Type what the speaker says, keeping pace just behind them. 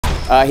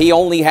He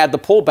only had the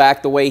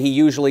pullback the way he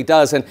usually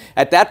does. And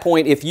at that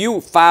point, if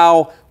you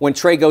foul when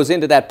Trey goes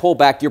into that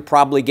pullback, you're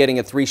probably getting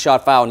a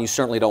 3-shot foul, and you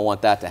certainly don't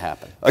want that to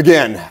happen.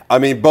 Again, I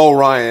mean, Bo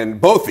Ryan,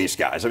 both these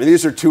guys, I mean,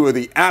 these are two of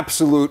the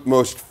absolute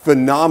most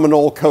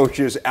phenomenal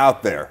coaches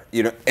out there.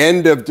 You know,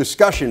 end of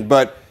discussion.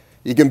 But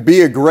you can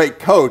be a great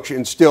coach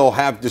and still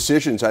have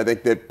decisions, I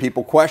think, that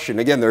people question.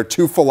 Again, there are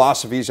two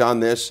philosophies on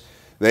this.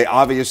 They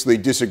obviously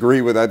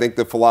disagree with, I think,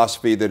 the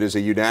philosophy that is a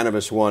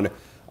unanimous one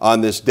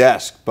on this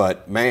desk.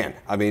 But, man,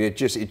 I mean, it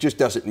just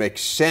doesn't make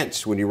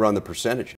sense when you run the percentages.